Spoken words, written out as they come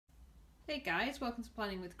Hey guys, welcome to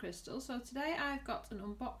Planning with Crystal. So today I've got an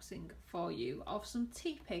unboxing for you of some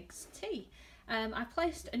Teapigs tea. I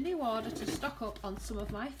placed a new order to stock up on some of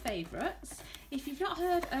my favourites. If you've not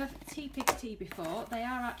heard of Teapigs Tea before, they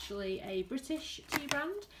are actually a British tea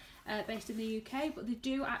brand based in the UK, but they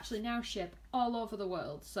do actually now ship all over the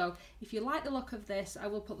world. So if you like the look of this, I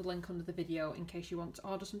will put the link under the video in case you want to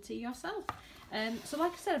order some tea yourself. So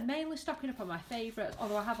like I said, I'm mainly stocking up on my favourites,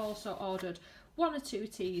 although I have also ordered one or two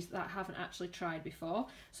teas that I haven't actually tried before.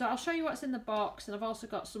 So I'll show you what's in the box, and I've also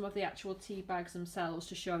got some of the actual tea bags themselves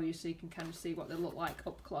to show you so you can kind of see what they look like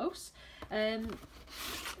up close.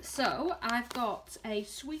 So I've got a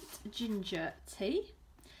sweet ginger tea,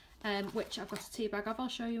 which I've got a tea bag of, I'll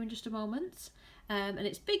show you in just a moment. And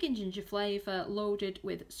it's big in ginger flavour, loaded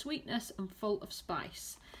with sweetness and full of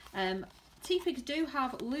spice. Teapigs do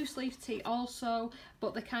have loose leaf tea also,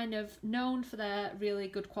 but they're kind of known for their really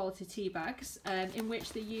good quality tea bags, in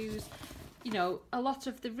which they use, you know, a lot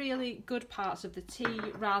of the really good parts of the tea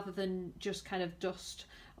rather than just kind of dust,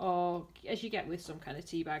 or as you get with some kind of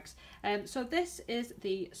tea bags. So this is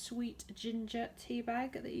the sweet ginger tea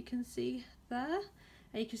bag that you can see there.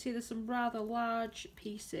 And you can see there's some rather large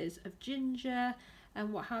pieces of ginger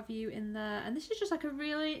and what have you in there. And this is just like a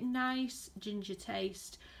really nice ginger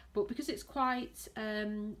taste. But because it's quite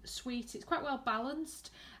sweet, it's quite well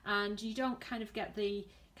balanced, and you don't kind of get the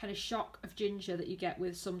kind of shock of ginger that you get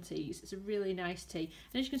with some teas. It's a really nice tea.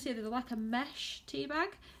 And as you can see, they're like a mesh tea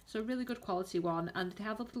bag, so a really good quality one. And they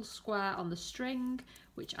have a little square on the string,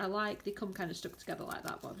 which I like. They come kind of stuck together like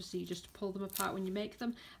that, but obviously you just pull them apart when you make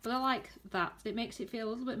them. But I like that. It makes it feel a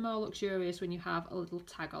little bit more luxurious when you have a little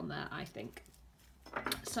tag on there, I think.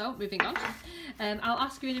 So, moving on, I'll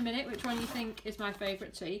ask you in a minute which one you think is my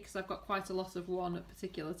favourite tea, because I've got quite a lot of one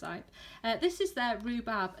particular type. This is their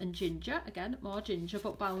rhubarb and ginger, again, more ginger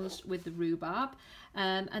but balanced with the rhubarb.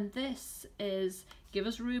 And this is give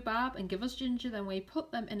us rhubarb and give us ginger, then we put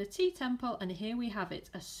them in a tea temple, and here we have it,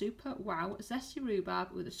 a super wow zesty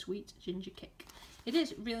rhubarb with a sweet ginger kick. It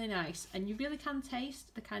is really nice, and you really can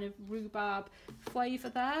taste the kind of rhubarb flavour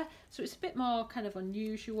there. So it's a bit more kind of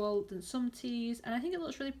unusual than some teas, and I think it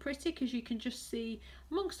looks really pretty because you can just see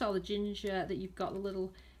amongst all the ginger that you've got the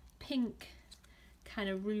little pink kind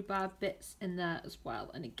of rhubarb bits in there as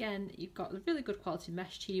well. And again, you've got the really good quality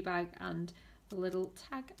mesh tea bag and the little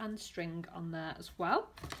tag and string on there as well.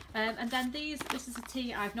 And then this is a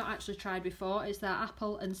tea I've not actually tried before. It's their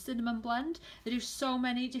apple and cinnamon blend. They do so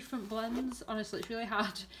many different blends, honestly it's really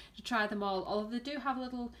hard to try them all, although they do have a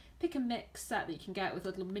little pick and mix set that you can get with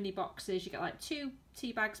little mini boxes. You get like 2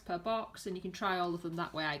 tea bags per box, and you can try all of them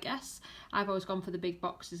that way, I guess. I've always gone for the big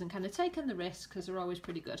boxes and kind of taken the risk because they're always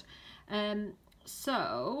pretty good.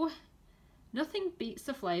 So nothing beats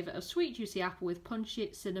the flavour of sweet juicy apple with punchy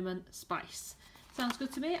cinnamon spice. Sounds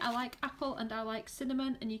good to me. I like apple and I like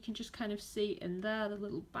cinnamon, and you can just kind of see in there the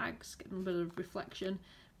little bags getting a bit of reflection.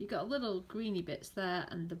 You've got little greeny bits there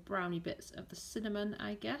and the browny bits of the cinnamon,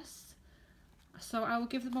 I guess. So I will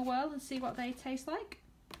give them a whirl and see what they taste like.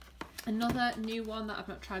 Another new one that I've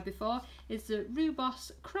not tried before is the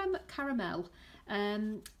Rooibos creme caramel.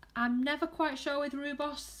 I'm never quite sure with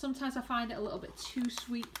Rhubarb. Sometimes I find it a little bit too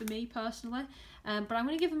sweet for me personally, but I'm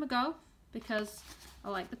going to give them a go because I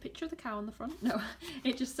like the picture of the cow on the front. No,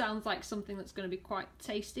 it just sounds like something that's going to be quite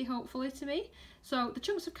tasty, hopefully, to me. So the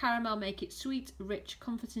chunks of caramel make it sweet, rich,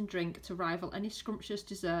 comforting drink to rival any scrumptious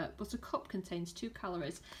dessert, but a cup contains 2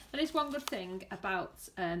 calories. That is one good thing about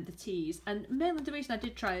the teas, and mainly the reason I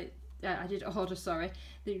did order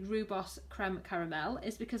the Rooibos creme caramel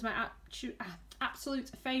is because my absolute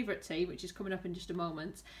favourite tea, which is coming up in just a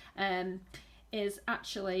moment, is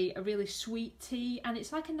actually a really sweet tea, and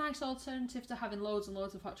it's like a nice alternative to having loads and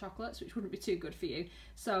loads of hot chocolates, which wouldn't be too good for you.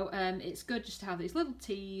 So it's good just to have these little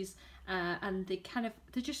teas, and they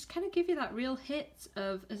just kind of give you that real hit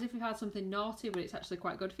of as if you've had something naughty, but it's actually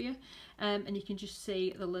quite good for you. And you can just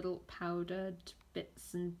see the little powdered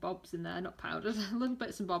bits and bobs in there, not powdered, little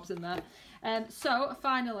bits and bobs in there. So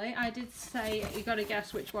finally, I did say you got to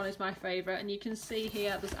guess which one is my favourite, and you can see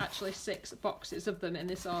here there's actually 6 boxes of them in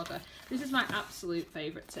this order. This is my absolute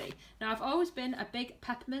favourite tea. Now I've always been a big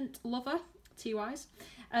peppermint lover, tea-wise,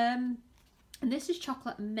 and this is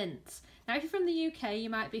chocolate mint. Now if you're from the UK, you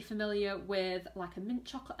might be familiar with like a mint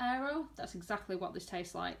chocolate aero. That's exactly what this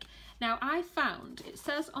tastes like. Now I found, it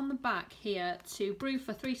says on the back here to brew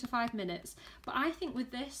for 3 to 5 minutes, but I think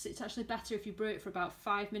with this it's actually better if you brew it for about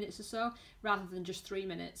 5 minutes or so rather than just 3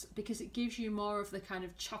 minutes, because it gives you more of the kind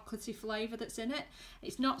of chocolatey flavour that's in it.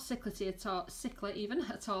 It's not sickly at all,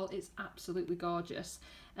 it's absolutely gorgeous.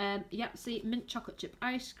 Yeah, see, mint chocolate chip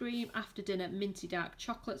ice cream, after dinner minty dark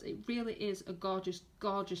chocolates. It really is a gorgeous,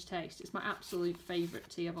 gorgeous taste. It's my absolute favourite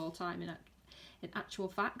tea of all time in actual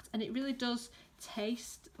fact, and it really does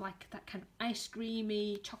taste like that kind of ice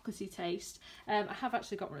creamy, chocolatey taste. I have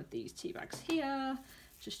actually got one of these tea bags here,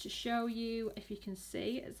 just to show you if you can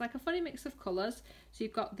see. It's like a funny mix of colours. So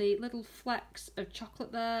you've got the little flecks of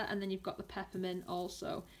chocolate there, and then you've got the peppermint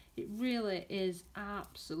also. It really is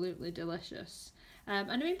absolutely delicious.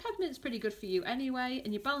 And I mean, peppermint's pretty good for you anyway,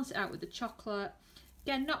 and you balance it out with the chocolate.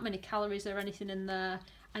 Again, not many calories or anything in there,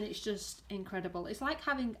 and it's just incredible. It's like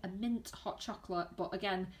having a mint hot chocolate, but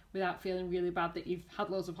again, without feeling really bad that you've had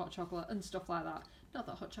loads of hot chocolate and stuff like that. Not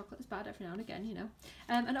that hot chocolate is bad every now and again, you know.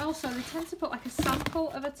 And also, they tend to put like a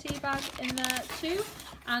sample of a tea bag in there too.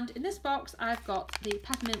 And in this box, I've got the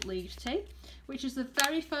peppermint leaf tea, which is the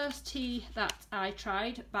very first tea that I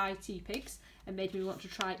tried by Teapigs and made me want to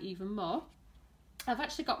try even more. I've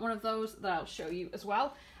actually got one of those that I'll show you as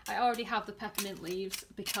well. I already have the peppermint leaves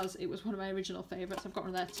because it was one of my original favourites. I've got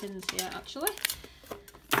one of their tins here actually.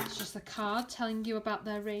 It's just a card telling you about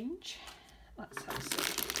their range. Let's have a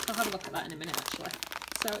see. I'll have a look at that in a minute actually.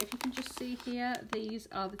 So if you can just see here, these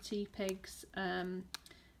are the Teapigs, and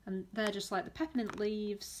they're just like the peppermint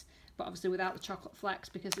leaves, but obviously without the chocolate flecks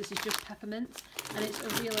because this is just peppermint, and it's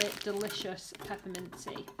a really delicious peppermint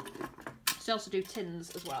tea. So they also do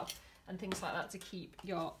tins as well and things like that to keep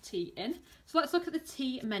your tea in. So let's look at the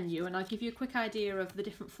tea menu, and I'll give you a quick idea of the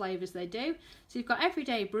different flavours they do. So you've got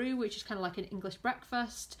everyday brew, which is kind of like an English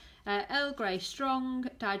breakfast, Earl Grey strong,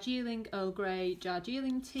 Darjeeling Earl Grey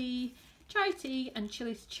Darjeeling tea, chai tea and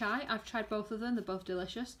chili chai. I've tried both of them, they're both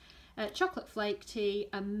delicious. Chocolate flake tea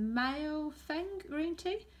and Mayo Feng green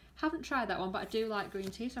tea. Haven't tried that one, but I do like green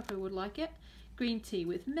tea, so I probably would like it. Green tea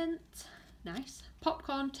with mint, nice.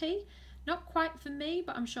 Popcorn tea, not quite for me,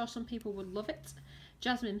 but I'm sure some people would love it.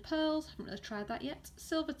 Jasmine pearls, haven't really tried that yet.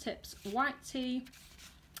 Silver tips white tea.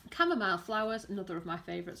 Chamomile flowers, another of my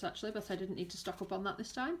favourites actually, but I didn't need to stock up on that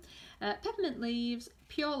this time. Peppermint leaves,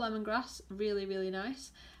 pure lemongrass, really, really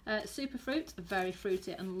nice. Superfruit, very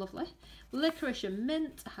fruity and lovely. Licorice and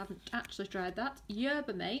mint, I haven't actually tried that.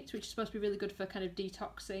 Yerba mate, which is supposed to be really good for kind of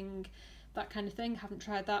detoxing, that kind of thing. Haven't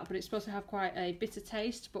tried that, but it's supposed to have quite a bitter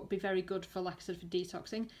taste, but be very good for, like I said, for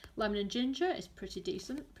detoxing. Lemon and ginger is pretty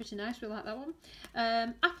decent, pretty nice, we like that one.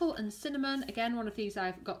 Apple and cinnamon, again, one of these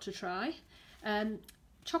I've got to try.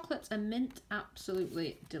 Chocolate and mint,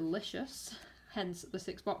 absolutely delicious, hence the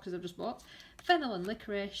 6 boxes I've just bought. Fennel and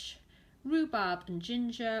licorice, rhubarb and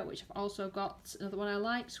ginger, which I've also got, another one I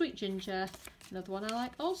like. Sweet ginger, another one I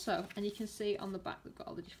like also. And you can see on the back they've got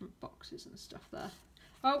all the different boxes and stuff there.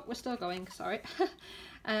 Oh, we're still going, sorry.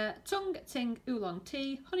 Tung Ting Oolong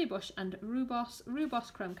Tea, Honeybush and Rooibos,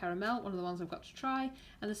 Rhubarb Creme Caramel, one of the ones I've got to try,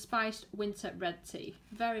 and the Spiced Winter Red Tea.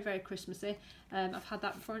 Very, very Christmassy. I've had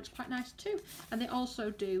that before and it's quite nice too. And they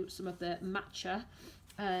also do some of the matcha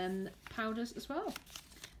powders as well.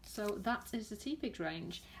 So that is the Teapigs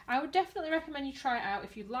range. I would definitely recommend you try it out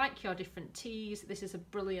if you like your different teas. This is a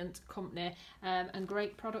brilliant company and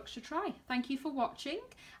great products to try. Thank you for watching.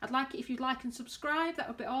 I'd like it if you'd like and subscribe. That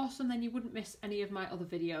would be awesome. Then you wouldn't miss any of my other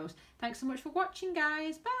videos. Thanks so much for watching,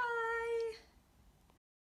 guys. Bye.